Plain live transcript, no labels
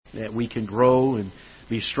that we can grow and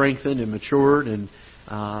be strengthened and matured, and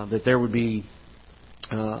that there would be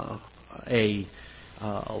a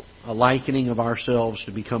likening of ourselves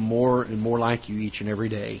to become more and more like you each and every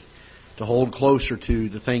day, to hold closer to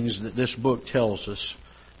the things that this book tells us,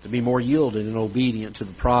 to be more yielded and obedient to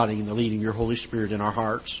the prodding and the leading of your Holy Spirit in our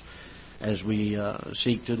hearts as we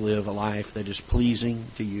seek to live a life that is pleasing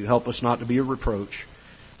to you. Help us not to be a reproach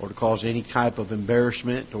or to cause any type of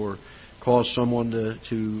embarrassment or cause someone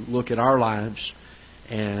to look at our lives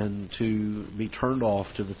and to be turned off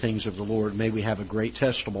to the things of the Lord. May we have a great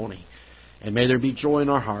testimony, and may there be joy in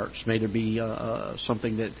our hearts. May there be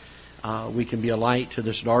something that we can be a light to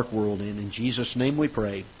this dark world in. In Jesus' name we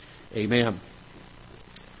pray. Amen.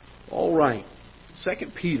 All right. 2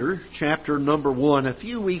 Peter chapter number 1. A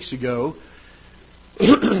few weeks ago,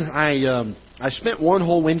 I spent one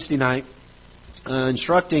whole Wednesday night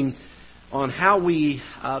instructing on how we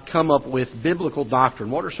come up with biblical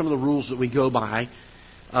doctrine. What are some of the rules that we go by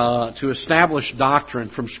to establish doctrine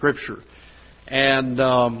from Scripture? And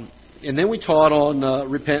then we taught on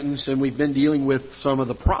repentance, and we've been dealing with some of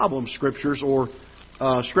the problem Scriptures, or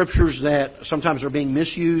Scriptures that sometimes are being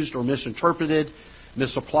misused or misinterpreted,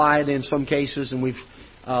 misapplied in some cases, and we've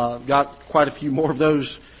got quite a few more of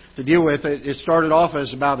those to deal with. It started off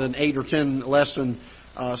as about an 8 or 10 lesson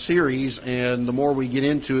series, and the more we get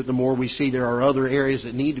into it, the more we see there are other areas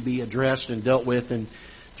that need to be addressed and dealt with, and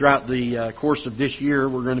throughout the course of this year,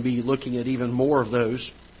 we're going to be looking at even more of those.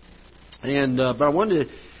 And but I wanted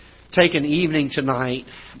to take an evening tonight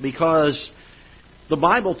because the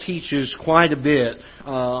Bible teaches quite a bit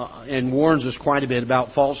and warns us quite a bit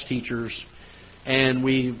about false teachers. And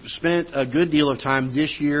we've spent a good deal of time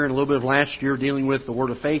this year and a little bit of last year dealing with the Word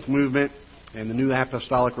of Faith movement and the New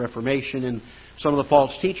Apostolic Reformation and some of the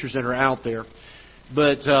false teachers that are out there.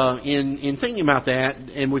 But in thinking about that,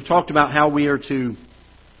 and we've talked about how we are to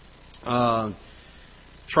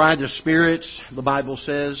try the spirits, the Bible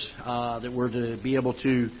says, that we're to be able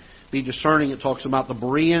to be discerning. It talks about the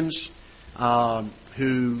Bereans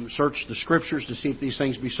who search the Scriptures to see if these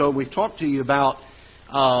things be so. We've talked to you about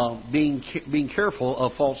being careful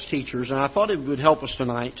of false teachers, and I thought it would help us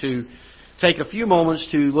tonight to take a few moments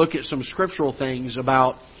to look at some scriptural things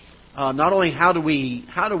about not only how do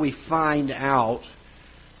we find out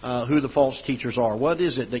who the false teachers are. What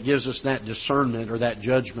is it that gives us that discernment or that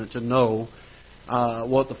judgment to know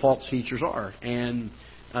what the false teachers are? And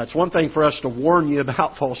it's one thing for us to warn you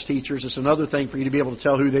about false teachers. It's another thing for you to be able to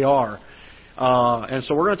tell who they are. And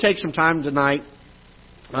so we're going to take some time tonight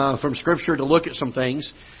from Scripture to look at some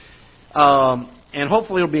things, and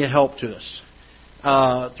hopefully it'll be a help to us.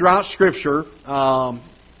 Throughout Scripture,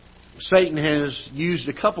 Satan has used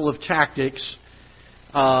a couple of tactics,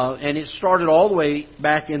 and it started all the way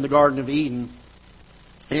back in the Garden of Eden.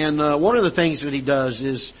 And one of the things that he does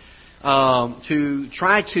is to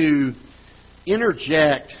try to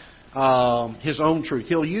interject his own truth.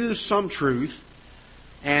 He'll use some truth,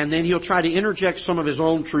 and then he'll try to interject some of his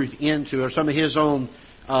own truth into it, or some of his own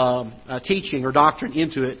teaching or doctrine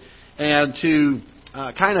into it, and to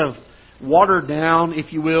kind of water down,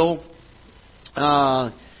 if you will,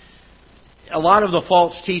 a lot of the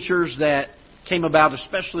false teachers that came about,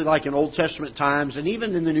 especially like in Old Testament times, and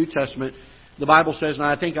even in the New Testament. The Bible says, and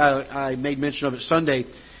I think I made mention of it Sunday,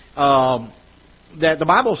 that the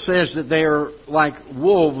Bible says that they're like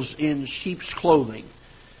wolves in sheep's clothing.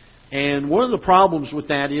 And one of the problems with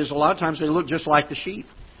that is a lot of times they look just like the sheep.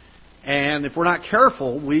 And if we're not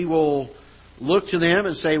careful, we will look to them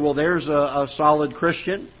and say, well, there's a solid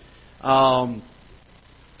Christian that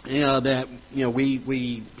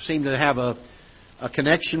we seem to have a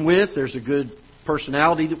connection with. There's a good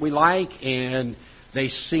personality that we like, and they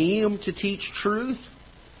seem to teach truth.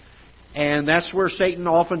 And that's where Satan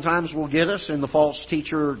oftentimes will get us in the false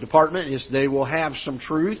teacher department, is they will have some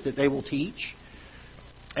truth that they will teach,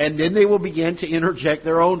 and then they will begin to interject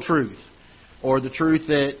their own truth, or the truth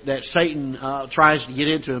that Satan tries to get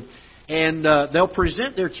into them. And they'll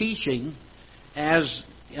present their teaching as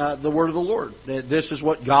the Word of the Lord, that this is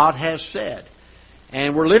what God has said.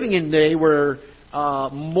 And we're living in a day where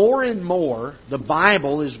more and more the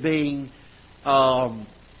Bible is being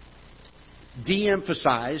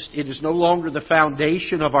de-emphasized. It is no longer the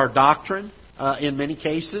foundation of our doctrine in many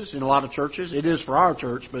cases, in a lot of churches. It is for our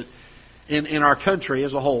church, but in our country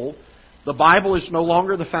as a whole, the Bible is no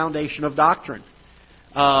longer the foundation of doctrine.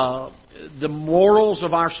 The morals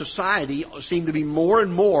of our society seem to be more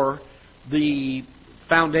and more the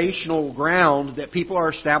foundational ground that people are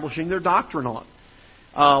establishing their doctrine on.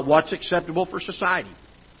 What's acceptable for society.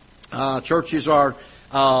 Churches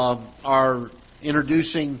are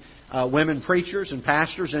introducing women preachers and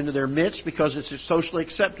pastors into their midst because it's socially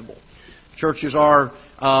acceptable. Churches are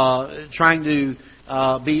trying to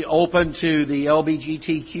be open to the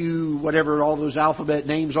LGBTQ, whatever all those alphabet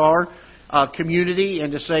names are, community,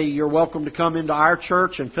 and to say you're welcome to come into our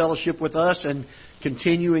church and fellowship with us and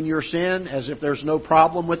continue in your sin as if there's no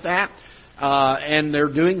problem with that. And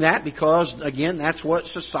they're doing that because, again, that's what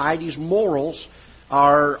society's morals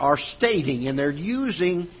are stating. And they're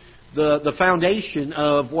using the foundation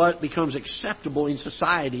of what becomes acceptable in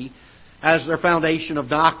society as their foundation of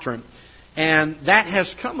doctrine. And that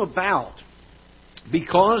has come about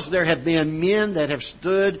because there have been men that have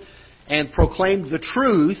stood and proclaimed the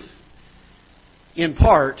truth in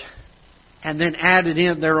part and then added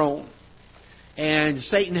in their own. And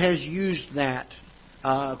Satan has used that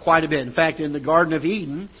quite a bit. In fact, in the Garden of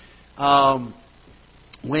Eden,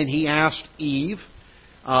 when he asked Eve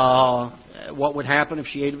what would happen if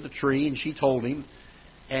she ate of the tree, and she told him,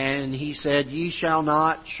 and he said, "Ye shall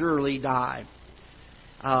not surely die."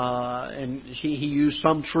 And he used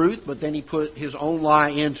some truth, but then he put his own lie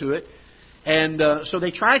into it. And so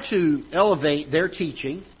they try to elevate their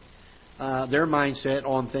teaching, their mindset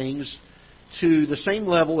on things, to the same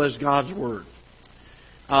level as God's Word.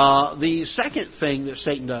 The second thing that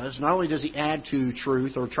Satan does, not only does he add to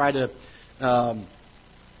truth or try to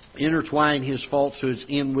intertwine his falsehoods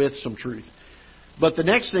in with some truth, but the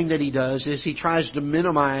next thing that he does is he tries to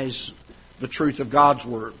minimize the truth of God's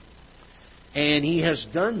Word. And he has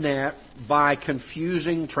done that by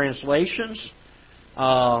confusing translations.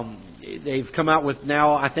 They've come out with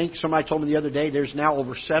now, I think somebody told me the other day, there's now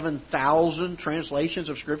over 7,000 translations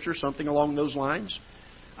of Scripture, something along those lines.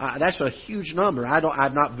 That's a huge number.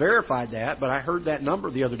 I've not verified that, but I heard that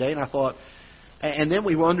number the other day, and I thought, and then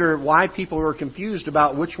we wonder why people are confused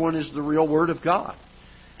about which one is the real Word of God.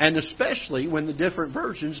 And especially when the different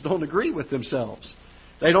versions don't agree with themselves.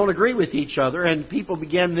 They don't agree with each other, and people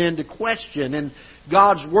begin then to question, and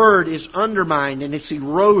God's Word is undermined and it's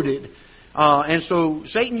eroded. And so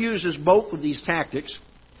Satan uses both of these tactics.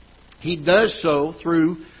 He does so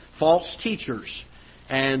through false teachers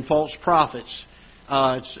and false prophets.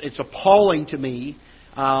 It's appalling to me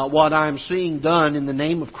what I'm seeing done in the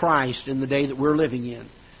name of Christ in the day that we're living in.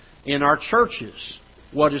 In our churches,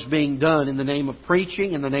 what is being done in the name of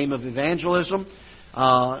preaching, in the name of evangelism,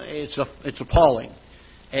 it's appalling.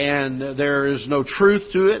 And there is no truth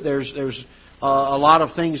to it. There's a lot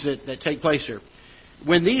of things that take place here.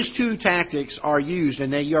 When these two tactics are used,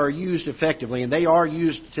 and they are used effectively, and they are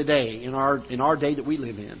used today in our day that we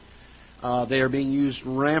live in, they are being used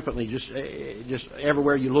rampantly, just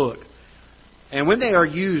everywhere you look. And when they are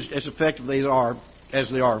used as effectively as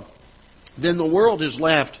they are, then the world is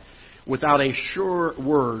left without a sure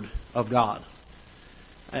word of God.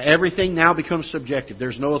 Everything now becomes subjective.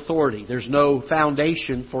 There's no authority. There's no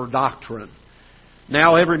foundation for doctrine.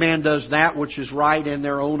 Now every man does that which is right in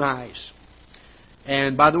their own eyes.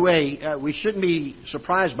 And by the way, we shouldn't be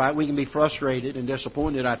surprised by it. We can be frustrated and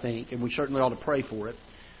disappointed, I think, and we certainly ought to pray for it.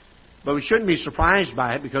 But we shouldn't be surprised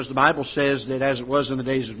by it because the Bible says that as it was in the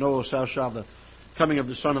days of Noah, so shall the coming of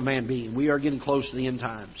the Son of Man be. And we are getting close to the end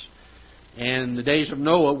times. And the days of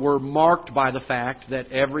Noah were marked by the fact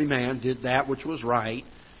that every man did that which was right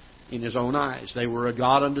in his own eyes. They were a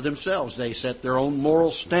god unto themselves. They set their own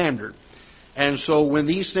moral standard. And so when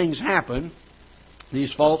these things happen,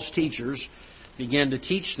 these false teachers begin to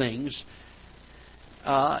teach things.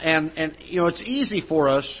 And you know, it's easy for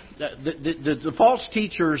us. The false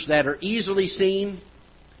teachers that are easily seen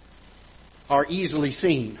are easily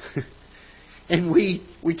seen. And we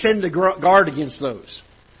tend to guard against those.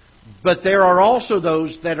 But there are also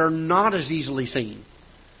those that are not as easily seen.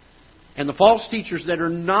 And the false teachers that are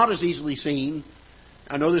not as easily seen,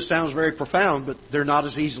 I know this sounds very profound, but they're not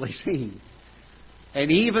as easily seen.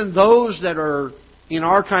 And even those that are in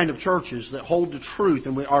our kind of churches that hold the truth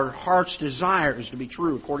and our heart's desire is to be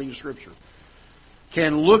true according to Scripture,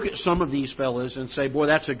 can look at some of these fellas and say, boy,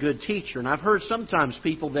 that's a good teacher. And I've heard sometimes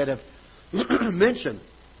people that have mentioned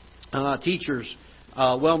teachers,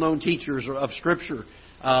 well-known teachers of Scripture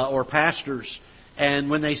or pastors, and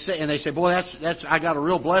when they say, boy, that's I got a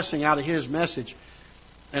real blessing out of his message.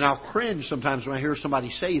 And I'll cringe sometimes when I hear somebody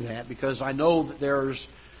say that because I know that there's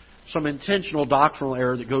some intentional doctrinal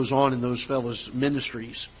error that goes on in those fellows'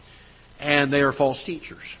 ministries, and they are false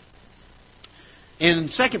teachers. In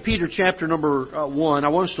 2 Peter chapter number 1, I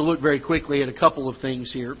want us to look very quickly at a couple of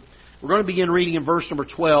things here. We're going to begin reading in verse number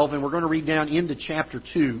 12, and we're going to read down into chapter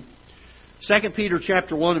 2. 2 Peter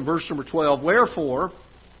chapter 1 and verse number 12. Wherefore,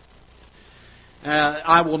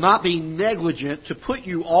 I will not be negligent to put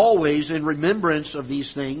you always in remembrance of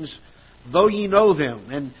these things, though ye know them.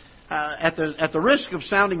 And at the risk of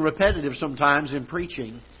sounding repetitive sometimes in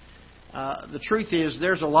preaching, the truth is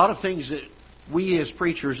there's a lot of things that we as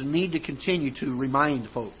preachers need to continue to remind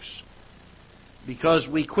folks, because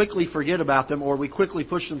we quickly forget about them, or we quickly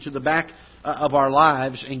push them to the back of our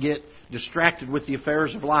lives and get distracted with the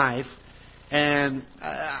affairs of life. And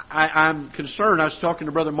I'm concerned. I was talking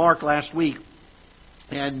to Brother Mark last week,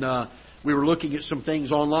 and we were looking at some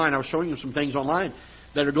things online. I was showing him some things online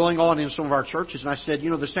that are going on in some of our churches. And I said,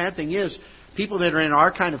 the sad thing is, people that are in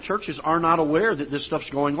our kind of churches are not aware that this stuff's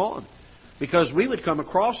going on. Because we would come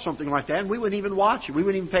across something like that and we wouldn't even watch it. We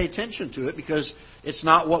wouldn't even pay attention to it because it's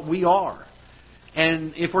not what we are.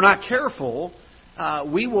 And if we're not careful,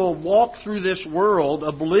 we will walk through this world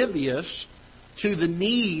oblivious to the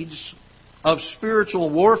needs of spiritual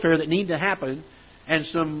warfare that need to happen. And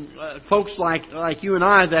some folks like you and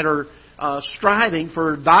I that are striving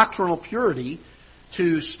for doctrinal purity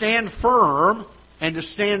to stand firm and to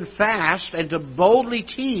stand fast and to boldly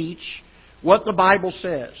teach what the Bible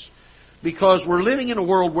says. Because we're living in a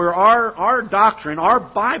world where our doctrine, our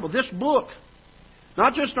Bible, this book,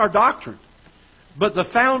 not just our doctrine, but the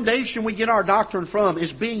foundation we get our doctrine from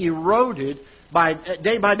is being eroded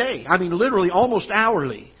day by day. I mean, literally, almost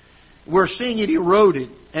hourly. We're seeing it eroded.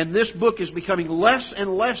 And this book is becoming less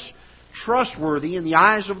and less trustworthy in the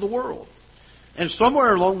eyes of the world. And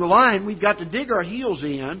somewhere along the line, we've got to dig our heels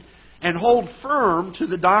in and hold firm to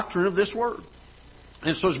the doctrine of this Word.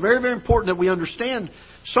 And so it's very, very important that we understand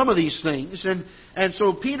some of these things. And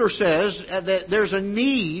so Peter says that there's a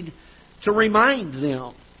need to remind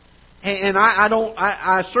them. And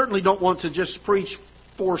I certainly don't want to just preach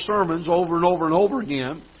 4 sermons over and over and over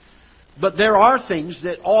again. But there are things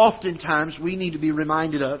that oftentimes we need to be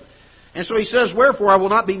reminded of. And so he says, "Wherefore I will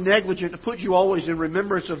not be negligent to put you always in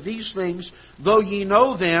remembrance of these things, though ye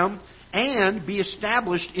know them, and be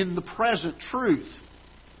established in the present truth.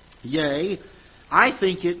 Yea, I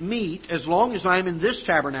think it meet, as long as I am in this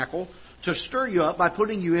tabernacle, to stir you up by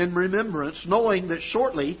putting you in remembrance, knowing that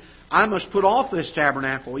shortly I must put off this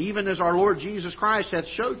tabernacle, even as our Lord Jesus Christ hath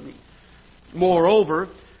showed me. Moreover,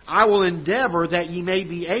 I will endeavor that ye may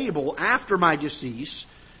be able, after my decease,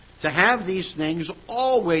 to have these things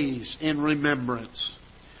always in remembrance.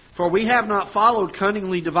 For we have not followed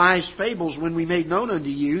cunningly devised fables when we made known unto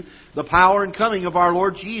you the power and coming of our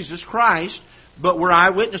Lord Jesus Christ, but were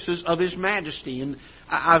eyewitnesses of His majesty." And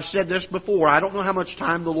I've said this before. I don't know how much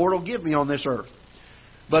time the Lord will give me on this earth.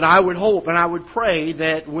 But I would hope and I would pray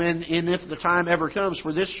that when and if the time ever comes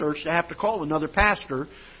for this church to have to call another pastor,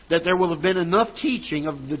 that there will have been enough teaching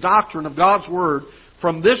of the doctrine of God's Word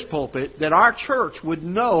from this pulpit that our church would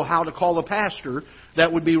know how to call a pastor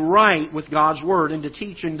that would be right with God's Word and to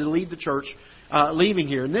teach and to lead the church leaving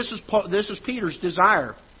here. And this is Peter's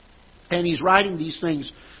desire. And he's writing these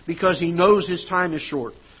things because he knows his time is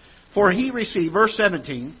short. For he received, verse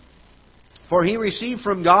 17, "For he received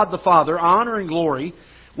from God the Father honor and glory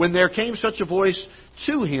when there came such a voice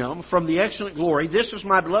to him from the excellent glory, This is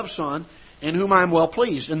my beloved Son, in whom I am well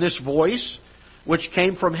pleased. And this voice, which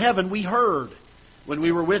came from heaven, we heard when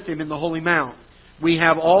we were with him in the Holy Mount. We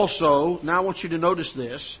have also," now I want you to notice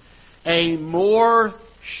this, "a more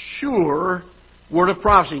sure word of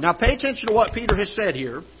prophecy." Now pay attention to what Peter has said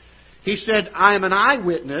here. He said, "I am an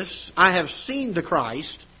eyewitness. I have seen the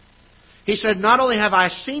Christ." He said, "Not only have I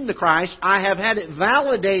seen the Christ, I have had it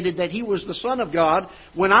validated that He was the Son of God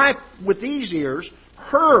when I, with these ears,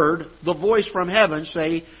 heard the voice from heaven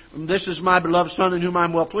say, This is my beloved Son in whom I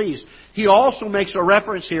am well pleased." He also makes a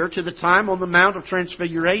reference here to the time on the Mount of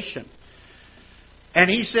Transfiguration. And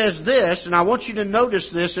he says this, and I want you to notice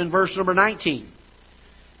this in verse number 19.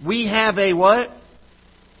 We have a what?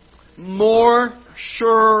 More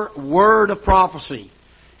sure word of prophecy.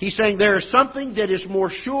 He's saying there is something that is more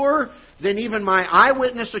sure than even my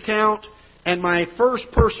eyewitness account and my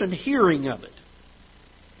first person hearing of it.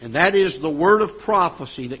 And that is the word of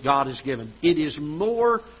prophecy that God has given. It is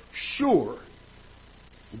more sure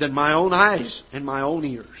than my own eyes and my own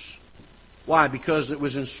ears. Why? Because it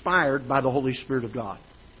was inspired by the Holy Spirit of God.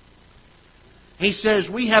 He says,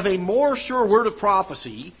 "We have a more sure word of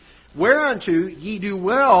prophecy, whereunto ye do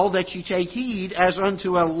well that ye take heed as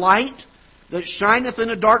unto a light that shineth in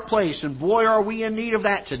a dark place." And boy, are we in need of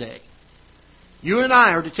that today. You and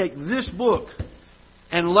I are to take this book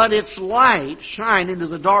and let its light shine into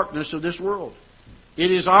the darkness of this world. It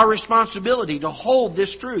is our responsibility to hold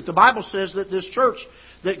this truth. The Bible says that this church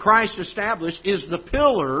that Christ established is the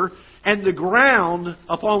pillar and the ground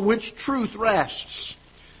upon which truth rests.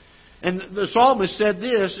 And the psalmist said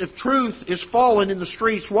this, "If truth is fallen in the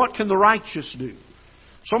streets, what can the righteous do?"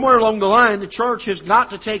 Somewhere along the line, the church has got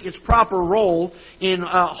to take its proper role in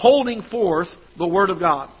holding forth the Word of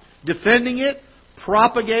God. defending it,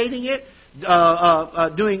 propagating it,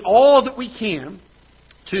 doing all that we can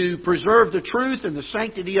to preserve the truth and the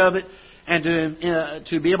sanctity of it, and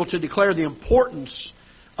to be able to declare the importance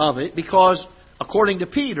of it, because according to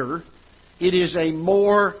Peter, it is a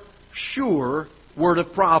more sure word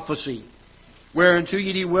of prophecy. Whereunto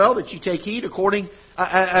ye do well that ye take heed, according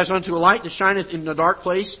as unto a light that shineth in the dark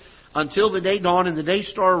place, until the day dawn and the day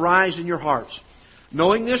star arise in your hearts.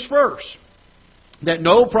 Knowing this verse, that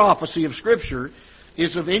no prophecy of Scripture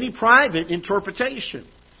is of any private interpretation.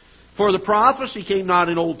 For the prophecy came not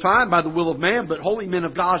in old time by the will of man, but holy men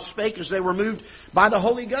of God spake as they were moved by the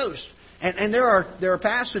Holy Ghost. And there are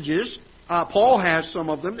passages, Paul has some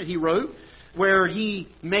of them that he wrote, where he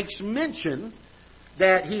makes mention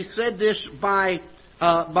that he said this by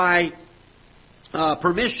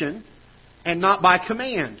permission and not by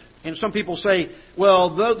command. And some people say,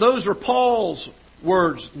 well, those are Paul's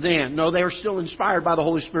words then. No, they are still inspired by the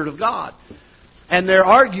Holy Spirit of God. And their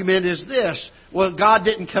argument is this: well, God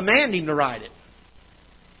didn't command him to write it.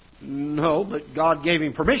 No, but God gave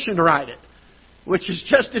him permission to write it, which is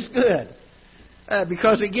just as good.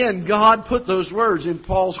 Because again, God put those words in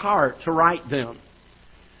Paul's heart to write them.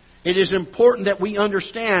 It is important that we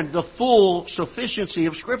understand the full sufficiency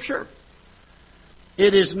of Scripture.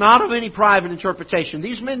 It is not of any private interpretation.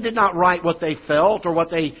 These men did not write what they felt or what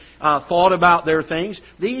they thought about their things.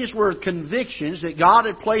 These were convictions that God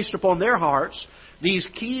had placed upon their hearts, these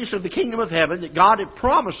keys of the kingdom of heaven that God had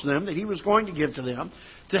promised them that He was going to give to them,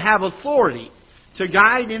 to have authority to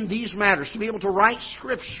guide in these matters, to be able to write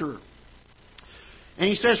Scripture. And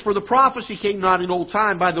he says, for the prophecy came not in old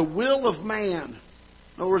time by the will of man.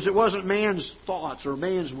 In other words, it wasn't man's thoughts or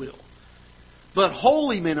man's will. But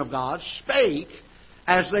holy men of God spake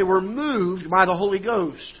as they were moved by the Holy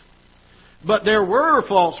Ghost. But there were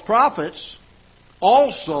false prophets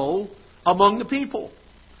also among the people.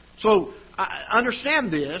 So,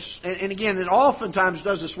 understand this, and again, it oftentimes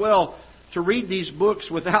does us well to read these books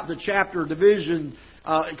without the chapter division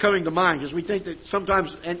coming to mind, because we think that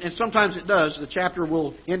sometimes, and sometimes it does, the chapter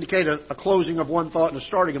will indicate a closing of one thought and a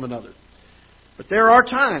starting of another. But there are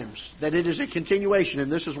times that it is a continuation,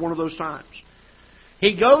 and this is one of those times.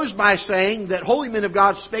 He goes by saying that holy men of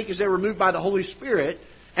God spake as they were moved by the Holy Spirit,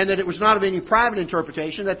 and that it was not of any private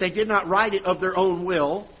interpretation, that they did not write it of their own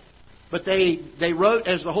will, but they wrote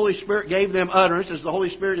as the Holy Spirit gave them utterance, as the Holy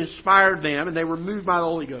Spirit inspired them, and they were moved by the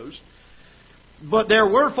Holy Ghost. But there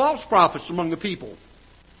were false prophets among the people,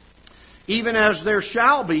 even as there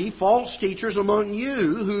shall be false teachers among you,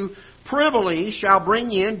 who privily shall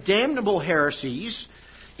bring in damnable heresies,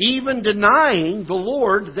 even denying the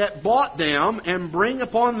Lord that bought them, and bring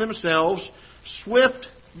upon themselves swift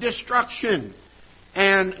destruction.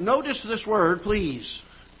 And notice this word, please.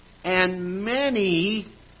 And many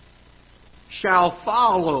shall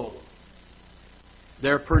follow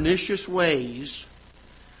their pernicious ways,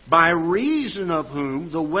 by reason of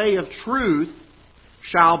whom the way of truth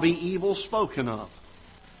shall be evil spoken of.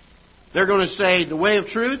 They're going to say, the way of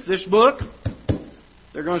truth, this book,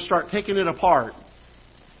 they're going to start picking it apart.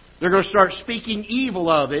 They're going to start speaking evil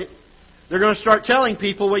of it. They're going to start telling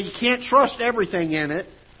people, well, you can't trust everything in it.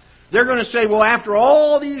 They're going to say, well, after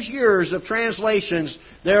all these years of translations,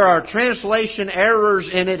 there are translation errors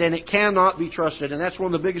in it and it cannot be trusted. And that's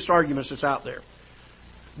one of the biggest arguments that's out there.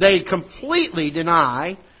 They completely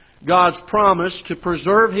deny God's promise to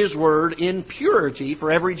preserve His Word in purity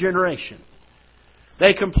for every generation.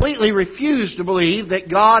 They completely refuse to believe that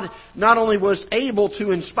God not only was able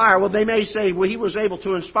to inspire, well, they may say, well, He was able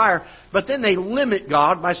to inspire, but then they limit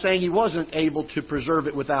God by saying He wasn't able to preserve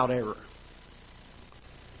it without error.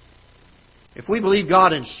 If we believe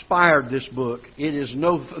God inspired this book, it is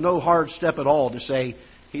no hard step at all to say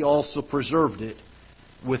He also preserved it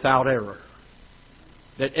without error.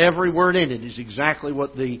 That every word in it is exactly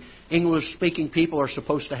what the English-speaking people are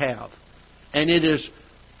supposed to have. And it is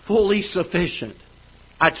fully sufficient.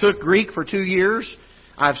 I took Greek for 2 years.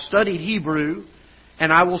 I've studied Hebrew.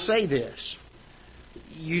 And I will say this.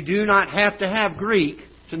 You do not have to have Greek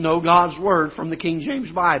to know God's Word from the King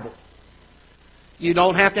James Bible. You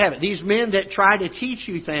don't have to have it. These men that try to teach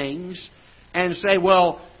you things and say,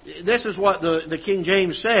 well, this is what the King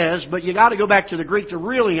James says, but you got to go back to the Greek to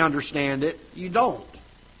really understand it. You don't.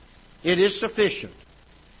 It is sufficient.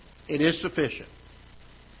 It is sufficient.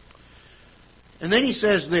 And then he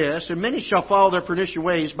says this, and many shall follow their pernicious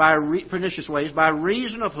ways by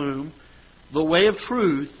reason of whom the way of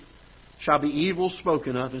truth shall be evil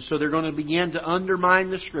spoken of. And so they're going to begin to undermine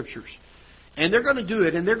the Scriptures. And they're going to do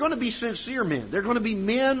it, and they're going to be sincere men. They're going to be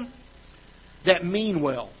men that mean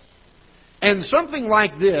well. And something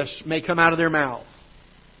like this may come out of their mouth.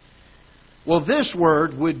 Well, this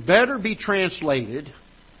word would better be translated,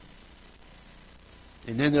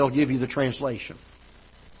 and then they'll give you the translation.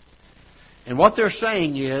 And what they're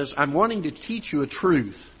saying is, I'm wanting to teach you a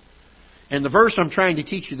truth. And the verse I'm trying to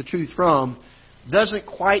teach you the truth from doesn't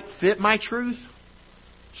quite fit my truth,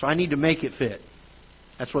 so I need to make it fit.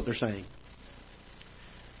 That's what they're saying.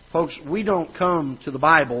 Folks, we don't come to the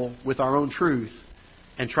Bible with our own truth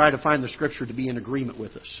and try to find the Scripture to be in agreement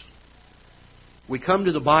with us. We come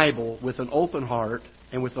to the Bible with an open heart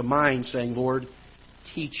and with a mind saying, Lord,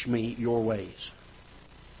 teach me your ways,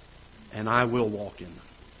 and I will walk in them.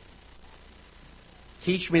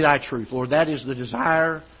 Teach me thy truth, Lord. That is the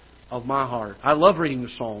desire of my heart. I love reading the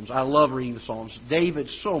Psalms. I love reading the Psalms. David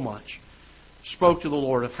so much spoke to the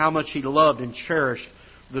Lord of how much he loved and cherished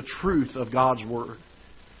the truth of God's Word.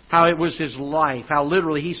 How it was his life. How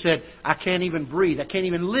literally he said, I can't even breathe. I can't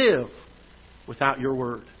even live without your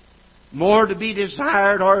Word. More to be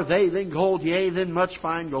desired are they than gold, yea, than much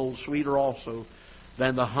fine gold, sweeter also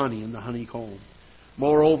than the honey and the honeycomb.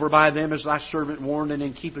 Moreover, by them is thy servant warned, and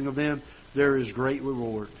in keeping of them there is great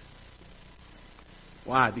reward.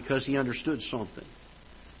 Why? Because he understood something.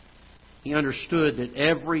 He understood that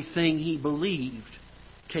everything he believed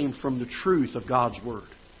came from the truth of God's Word.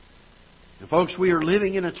 And folks, we are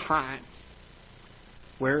living in a time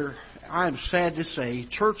where, I am sad to say,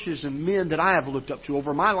 churches and men that I have looked up to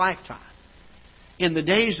over my lifetime, in the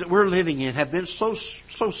days that we're living in, have been so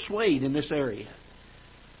swayed in this area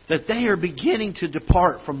that they are beginning to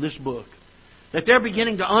depart from this book. That they're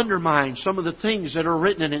beginning to undermine some of the things that are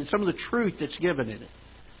written in it and some of the truth that's given in it.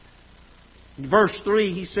 In verse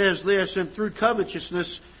 3, he says this, and through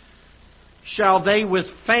covetousness shall they with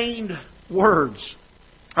feigned words.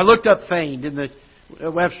 I looked up feigned in the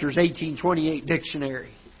Webster's 1828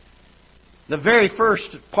 dictionary. The very first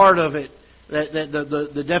part of it,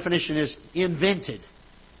 the definition is invented.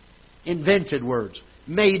 Invented words.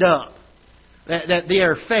 Made up. That they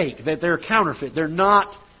are fake. That they're counterfeit.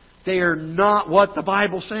 They are not what the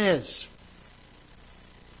Bible says.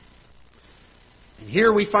 And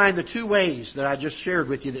here we find the two ways that I just shared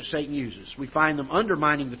with you that Satan uses. We find them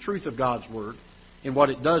undermining the truth of God's Word in what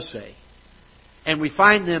it does say. And we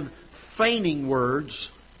find them feigning words,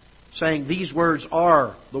 saying these words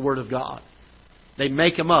are the Word of God. They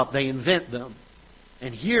make them up. They invent them.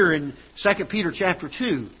 And here in 2 Peter chapter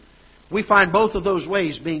 2, we find both of those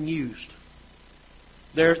ways being used.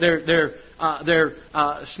 They're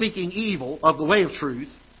speaking evil of the way of truth.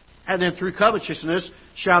 And then through covetousness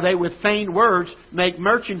shall they with feigned words make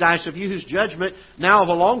merchandise of you, whose judgment now of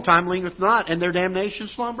a long time lingereth not, and their damnation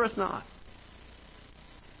slumbereth not.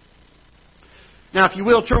 Now, if you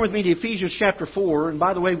will, turn with me to Ephesians chapter 4. And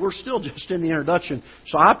by the way, we're still just in the introduction,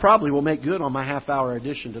 so I probably will make good on my half-hour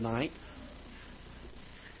edition tonight.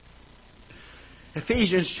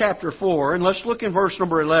 Ephesians chapter 4, and let's look in verse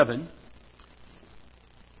number 11.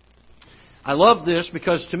 I love this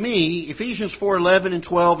because to me, Ephesians 4:11 and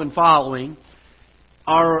 12 and following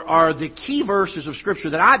are the key verses of Scripture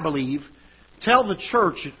that I believe tell the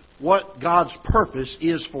church what God's purpose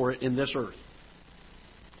is for it in this earth.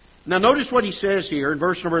 Now notice what he says here in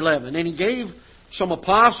verse number 11. And he gave some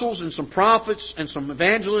apostles and some prophets and some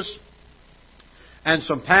evangelists and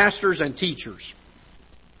some pastors and teachers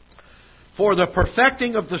for the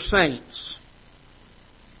perfecting of the saints.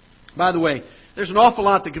 By the way, there's an awful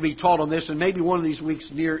lot that could be taught on this, and maybe one of these weeks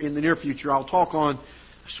in the near future I'll talk on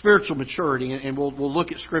spiritual maturity, and we'll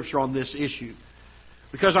look at Scripture on this issue.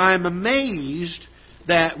 Because I am amazed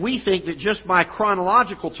that we think that just by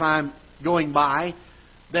chronological time going by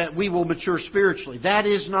that we will mature spiritually. That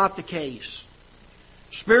is not the case.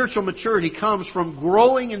 Spiritual maturity comes from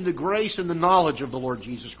growing in the grace and the knowledge of the Lord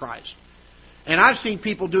Jesus Christ. And I've seen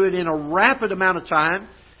people do it in a rapid amount of time.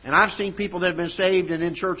 And I've seen people that have been saved and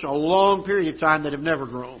in church a long period of time that have never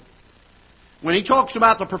grown. When he talks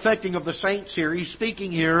about the perfecting of the saints here, he's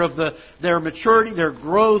speaking here of their maturity, their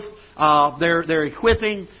growth, their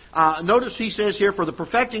equipping. Notice he says here, for the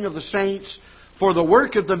perfecting of the saints, for the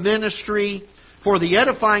work of the ministry, for the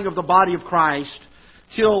edifying of the body of Christ,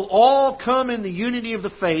 till all come in the unity of the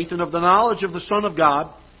faith and of the knowledge of the Son of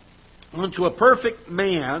God, unto a perfect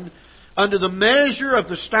man, unto the measure of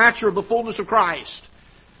the stature of the fullness of Christ.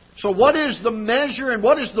 So what is the measure and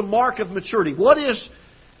what is the mark of maturity? What is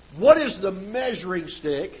the measuring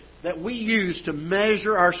stick that we use to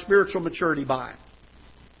measure our spiritual maturity by?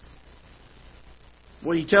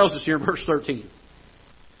 Well, he tells us here in verse 13.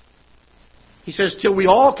 He says, till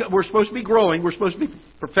we're supposed to be growing, we're supposed to be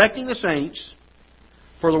perfecting the saints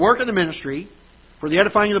for the work of the ministry, for the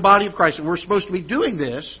edifying of the body of Christ. And we're supposed to be doing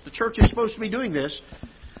this, the church is supposed to be doing this,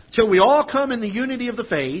 till we all come in the unity of the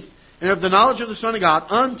faith and of the knowledge of the Son of God,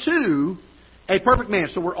 unto a perfect man.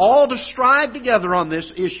 So we're all to strive together on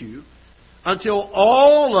this issue until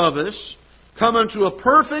all of us come unto a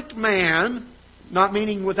perfect man, not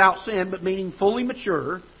meaning without sin, but meaning fully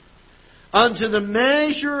mature, unto the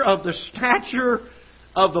measure of the stature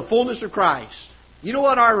of the fullness of Christ. You know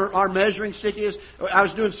what our measuring stick is? I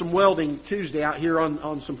was doing some welding Tuesday out here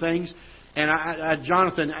on some things, and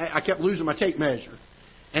I kept losing my tape measure.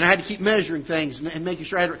 And I had to keep measuring things and making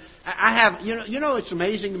sure I have, it's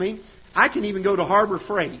amazing to me. I can even go to Harbor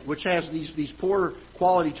Freight, which has these poor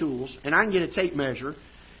quality tools, and I can get a tape measure,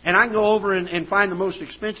 and I can go over and find the most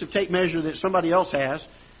expensive tape measure that somebody else has,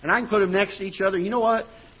 and I can put them next to each other. You know what?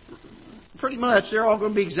 Pretty much they're all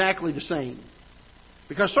going to be exactly the same.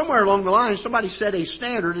 Because somewhere along the line, somebody set a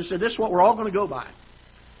standard and said, this is what we're all going to go by.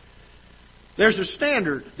 There's a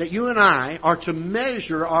standard that you and I are to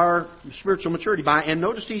measure our spiritual maturity by. And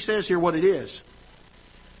notice he says here what it is.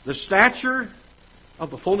 The stature of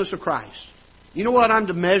the fullness of Christ. You know what I'm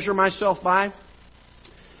to measure myself by?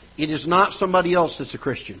 It is not somebody else that's a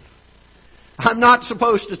Christian. I'm not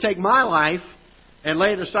supposed to take my life and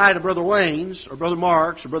lay it aside of Brother Wayne's or Brother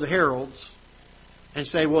Mark's or Brother Harold's and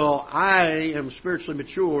say, well, I am spiritually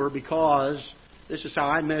mature because this is how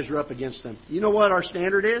I measure up against them. You know what our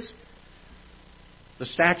standard is? The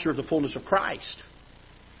stature of the fullness of Christ.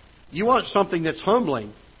 You want something that's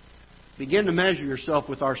humbling? Begin to measure yourself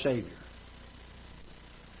with our Savior.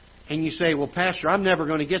 And you say, well, Pastor, I'm never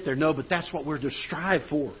going to get there. No, but that's what we're to strive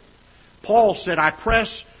for. Paul said, I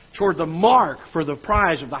press toward the mark for the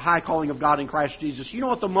prize of the high calling of God in Christ Jesus. You know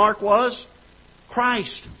what the mark was?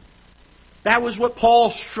 Christ. That was what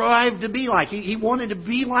Paul strived to be like. He wanted to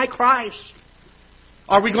be like Christ.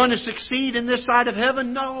 Are we going to succeed in this side of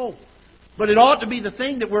heaven? No. But it ought to be the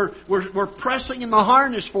thing that we're pressing in the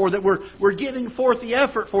harness for, that we're giving forth the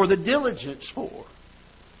effort for, the diligence for.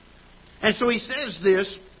 And so he says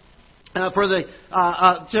this,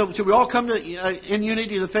 till we all come to in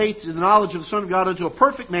unity of the faith to the knowledge of the Son of God unto a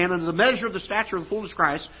perfect man, unto the measure of the stature of the fullness of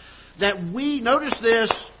Christ, that we, notice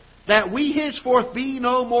this, that we henceforth be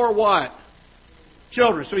no more what?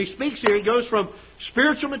 Children. So he speaks here, he goes from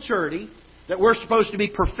spiritual maturity, that we're supposed to be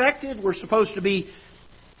perfected, we're supposed to be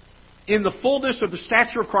in the fullness of the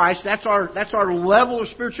stature of Christ. That's our level of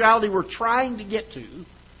spirituality we're trying to get to.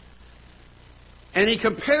 And he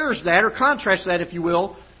compares that, or contrasts that, if you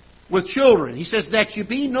will, with children. He says that you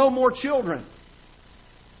be no more children.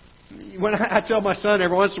 When I tell my son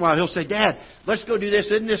every once in a while, he'll say, Dad, let's go do this.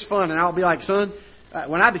 Isn't this fun? And I'll be like, son,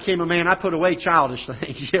 when I became a man, I put away childish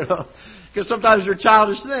things, because sometimes they're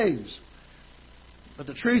childish things. But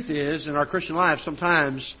the truth is, in our Christian life,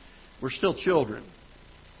 sometimes we're still children.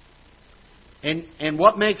 And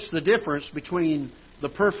what makes the difference between the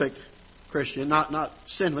perfect Christian, not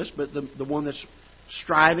sinless, but the one that's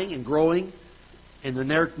striving and growing in the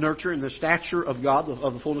nurture and the stature of God,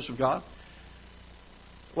 of the fullness of God?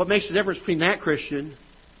 What makes the difference between that Christian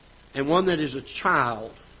and one that is a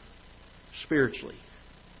child spiritually?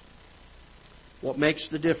 What makes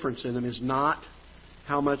the difference in them is not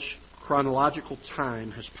how much chronological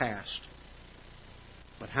time has passed,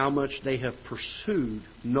 but how much they have pursued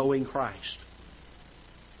knowing Christ.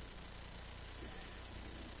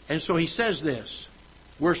 And so he says this.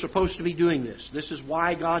 We're supposed to be doing this. This is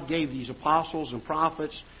why God gave these apostles and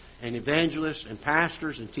prophets and evangelists and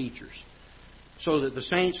pastors and teachers. So that the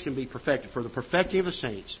saints can be perfected. For the perfecting of the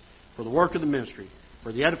saints. For the work of the ministry.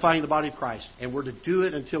 For the edifying of the body of Christ. And we're to do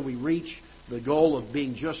it until we reach the goal of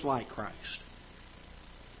being just like Christ.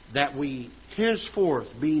 That we henceforth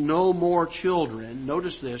be no more children.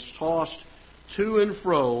 Notice this. Tossed to and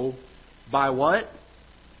fro by what?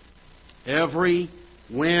 Every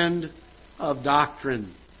wind of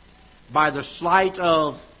doctrine, by the sleight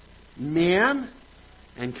of men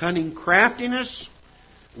and cunning craftiness,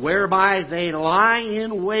 whereby they lie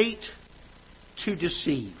in wait to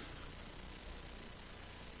deceive.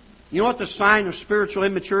 You know what the sign of spiritual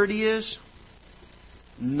immaturity is?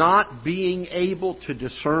 Not being able to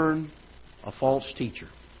discern a false teacher.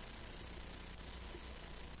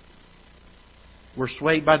 We're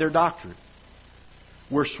swayed by their doctrine.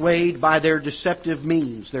 We're swayed by their deceptive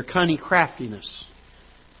means, their cunning craftiness.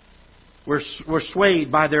 We're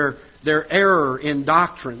swayed by their error in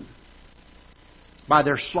doctrine, by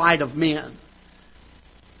their sleight of men.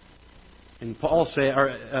 And Paul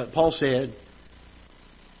said,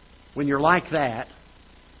 when you're like that,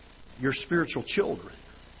 you're spiritual children.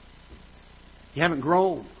 You haven't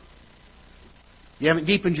grown. You haven't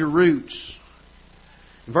deepened your roots.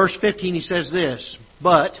 In verse 15 he says this,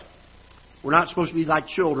 but we're not supposed to be like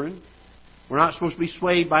children. We're not supposed to be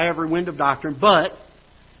swayed by every wind of doctrine. But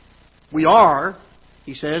we are,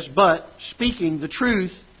 he says, but speaking the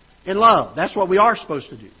truth in love. That's what we are supposed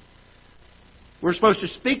to do. We're supposed to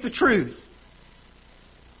speak the truth.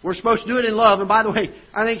 We're supposed to do it in love. And by the way,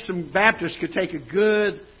 I think some Baptists could take a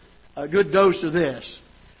good dose of this.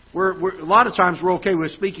 A lot of times we're okay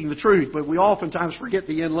with speaking the truth, but we oftentimes forget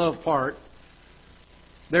the in love part.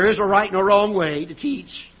 There is a right and a wrong way to teach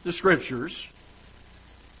the Scriptures.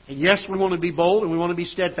 And yes, we want to be bold and we want to be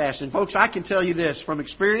steadfast. And folks, I can tell you this from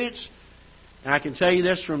experience, and I can tell you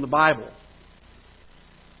this from the Bible,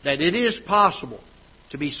 that it is possible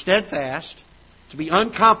to be steadfast, to be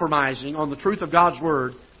uncompromising on the truth of God's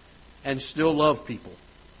Word, and still love people.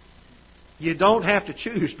 You don't have to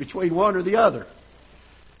choose between one or the other.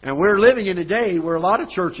 And we're living in a day where a lot of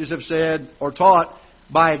churches have said or taught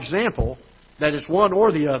by example that it's one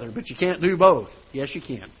or the other, but you can't do both. Yes, you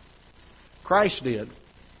can. Christ did.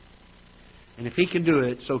 And if He can do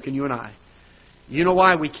it, so can you and I. You know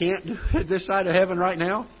why we can't do it this side of heaven right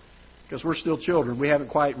now? Because we're still children. We haven't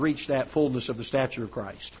quite reached that fullness of the stature of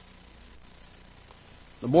Christ.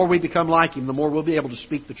 The more we become like Him, the more we'll be able to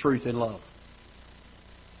speak the truth in love.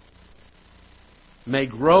 May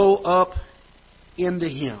grow up into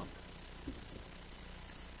Him.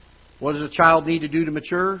 What does a child need to do to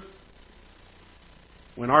mature?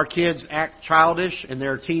 When our kids act childish and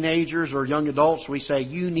they're teenagers or young adults, we say,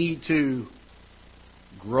 you need to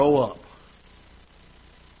grow up.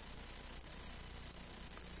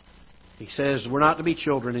 He says we're not to be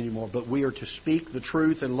children anymore, but we are to speak the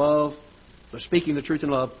truth in love. But speaking the truth in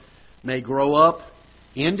love may grow up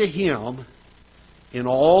into Him in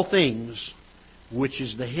all things, which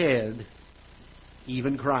is the head,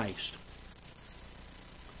 even Christ.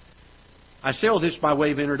 I say all this by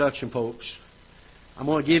way of introduction, folks. I'm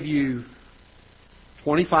going to give you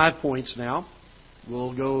 25 points now.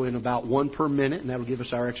 We'll go in about one per minute, and that'll give us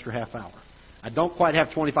our extra half hour. I don't quite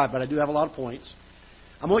have 25, but I do have a lot of points.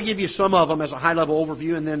 I'm going to give you some of them as a high-level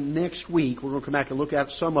overview, and then next week we're going to come back and look at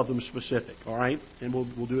some of them specific, all right? And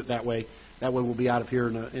we'll do it that way. That way we'll be out of here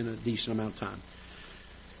in a decent amount of time.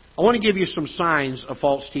 I want to give you some signs of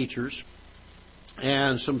false teachers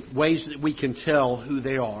and some ways that we can tell who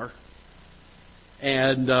they are.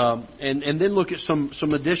 And then look at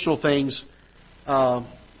some additional things,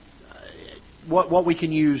 what we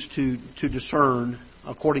can use to discern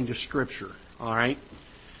according to Scripture. All right?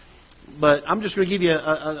 But I'm just going to give you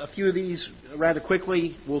a few of these rather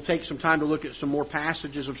quickly. We'll take some time to look at some more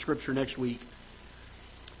passages of Scripture next week.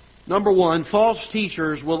 Number one, false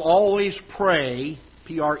teachers will always prey,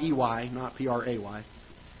 P-R-E-Y, not P-R-A-Y.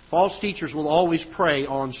 False teachers will always prey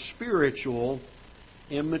on spiritual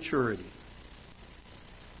immaturity.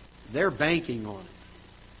 They're banking on it.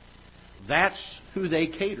 That's who they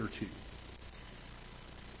cater to.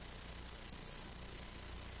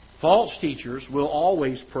 False teachers will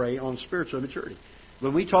always prey on spiritual immaturity.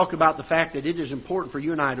 When we talk about the fact that it is important for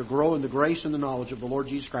you and I to grow in the grace and the knowledge of the Lord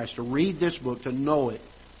Jesus Christ, to read this book, to know it,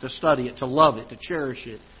 to study it, to love it, to cherish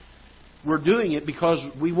it, we're doing it because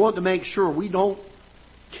we want to make sure we don't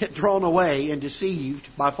get drawn away and deceived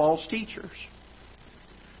by false teachers.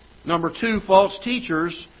 Number two, false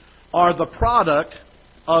teachers are the product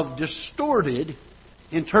of distorted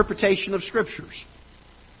interpretation of Scriptures.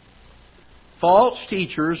 False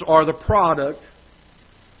teachers are the product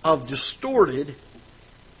of distorted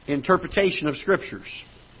interpretation of Scriptures.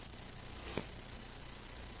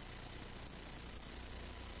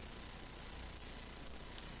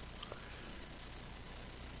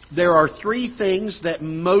 There are three things that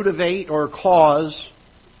motivate or cause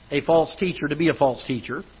a false teacher to be a false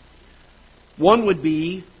teacher. One would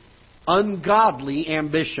be ungodly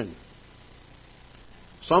ambition.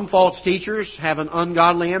 Some false teachers have an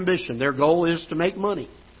ungodly ambition. Their goal is to make money,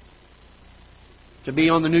 to be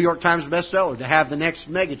on the New York Times bestseller, to have the next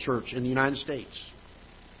megachurch in the United States.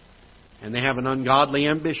 And they have an ungodly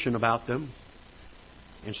ambition about them.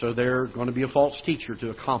 And so they're going to be a false teacher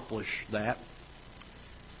to accomplish that.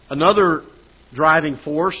 Another driving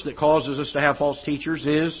force that causes us to have false teachers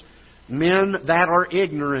is men that are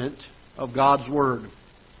ignorant of God's Word.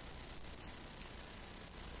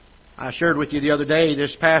 I shared with you the other day,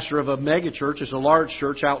 this pastor of a megachurch, it's a large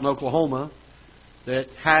church out in Oklahoma, that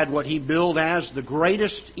had what he billed as the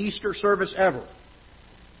greatest Easter service ever.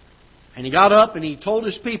 And he got up and he told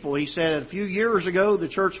his people, he said, a few years ago the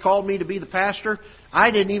church called me to be the pastor. I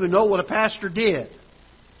didn't even know what a pastor did.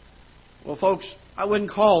 Well, folks, I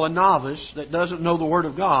wouldn't call a novice that doesn't know the Word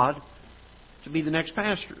of God to be the next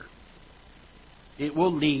pastor. It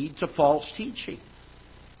will lead to false teaching.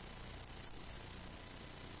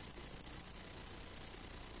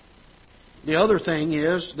 The other thing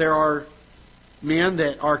is there are men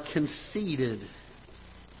that are conceited.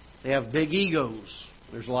 They have big egos.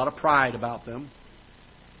 There's a lot of pride about them.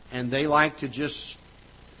 and they like to just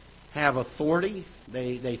have authority.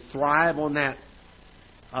 They thrive on that.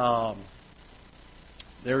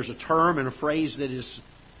 There's a term and a phrase that is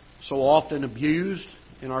so often abused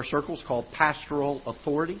in our circles called pastoral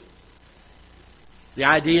authority. The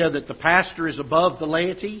idea that the pastor is above the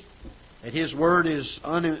laity, that his word is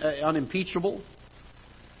unimpeachable.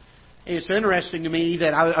 It's interesting to me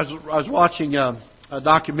that I was watching a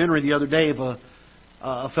documentary the other day of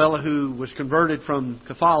a fellow who was converted from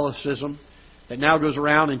Catholicism that now goes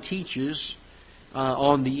around and teaches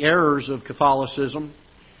on the errors of Catholicism.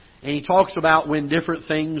 And he talks about when different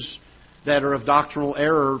things that are of doctrinal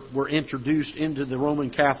error were introduced into the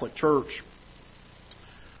Roman Catholic Church.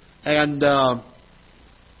 And I'm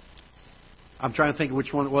trying to think of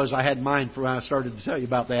which one it was I had in mind for when I started to tell you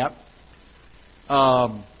about that.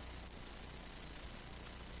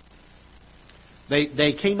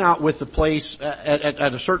 They came out with the place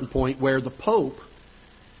at a certain point where the Pope,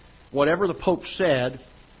 whatever the Pope said,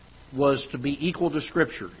 was to be equal to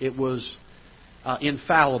Scripture. It was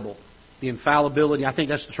infallible. The infallibility, I think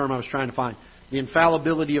that's the term I was trying to find. The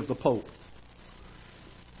infallibility of the Pope.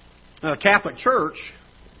 Now, the Catholic Church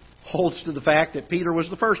holds to the fact that Peter was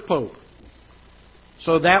the first Pope.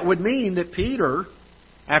 So that would mean that Peter,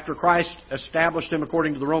 after Christ established him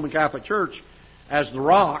according to the Roman Catholic Church as the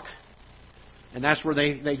rock, and that's where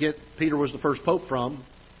they get Peter was the first Pope from.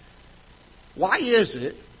 Why is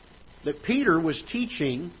it that Peter was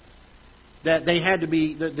teaching that they had to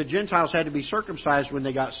be the Gentiles had to be circumcised when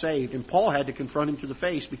they got saved, and Paul had to confront him to the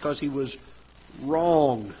face because he was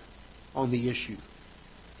wrong on the issue?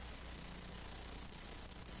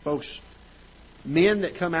 Folks, men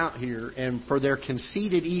that come out here and for their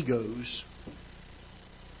conceited egos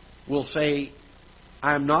will say,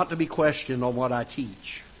 I am not to be questioned on what I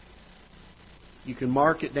teach. You can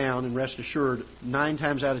mark it down and rest assured 9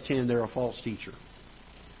 times out of 10 they're a false teacher.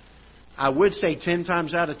 I would say 10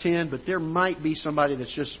 times out of 10, but there might be somebody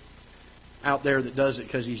that's just out there that does it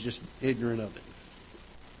because he's just ignorant of it.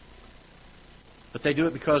 But they do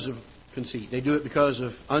it because of conceit. They do it because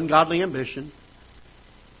of ungodly ambition,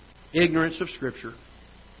 ignorance of Scripture,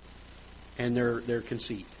 and their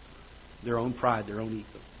conceit, their own pride, their own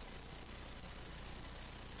ego.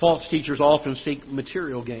 False teachers often seek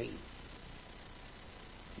material gain.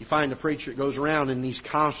 You find a preacher that goes around and he's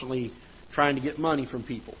constantly trying to get money from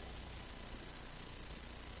people.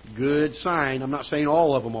 Good sign. I'm not saying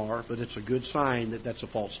all of them are, but it's a good sign that that's a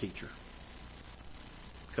false teacher.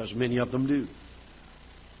 Because many of them do.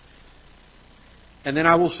 And then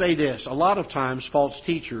I will say this. A lot of times false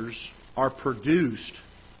teachers are produced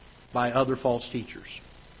by other false teachers.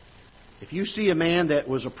 If you see a man that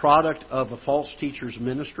was a product of a false teacher's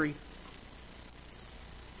ministry,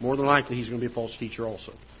 more than likely he's going to be a false teacher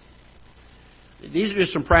also. These are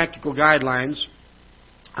just some practical guidelines.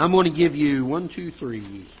 I'm going to give you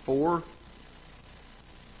 4.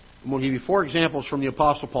 I'm going to give you 4 examples from the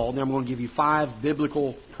Apostle Paul, and then I'm going to give you 5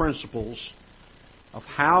 biblical principles of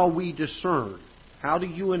how we discern. How do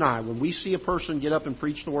you and I, when we see a person get up and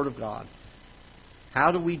preach the Word of God,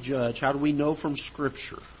 how do we judge, how do we know from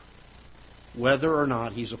Scripture whether or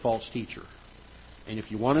not he's a false teacher? And if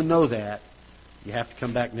you want to know that, you have to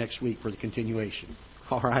come back next week for the continuation.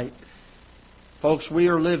 All right? Folks, we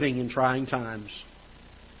are living in trying times.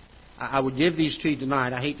 I would give these to you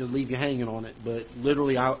tonight. I hate to leave you hanging on it, but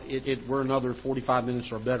literally we're another 45 minutes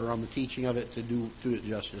or better on the teaching of it to do it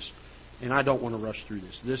justice. And I don't want to rush through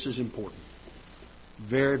this. This is important.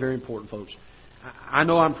 Very, very important, folks. I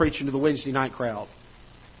know I'm preaching to the Wednesday night crowd.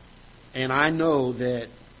 And I know that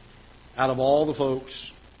out of all the folks,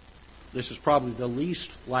 this is probably the least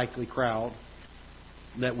likely crowd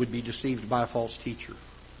that would be deceived by a false teacher.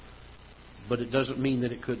 But it doesn't mean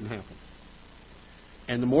that it couldn't happen.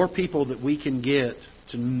 And the more people that we can get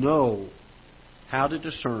to know how to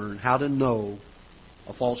discern, how to know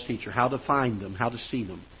a false teacher, how to find them, how to see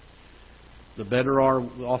them, the better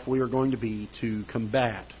off we are going to be to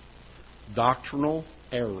combat doctrinal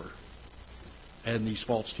error and these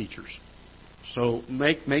false teachers. So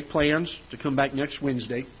make plans to come back next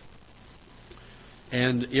Wednesday.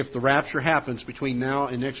 And if the rapture happens between now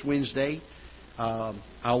and next Wednesday,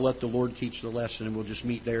 I'll let the Lord teach the lesson, and we'll just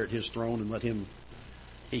meet there at His throne and let Him.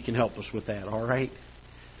 He can help us with that, all right?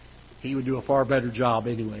 He would do a far better job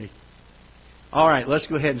anyway. All right, let's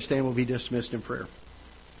go ahead and stand. We'll be dismissed in prayer.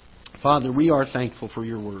 Father, we are thankful for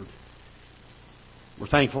Your Word. We're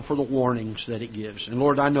thankful for the warnings that it gives. And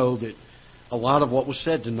Lord, I know that a lot of what was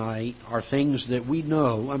said tonight are things that we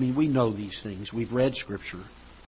know. I mean, we know these things. We've read Scripture.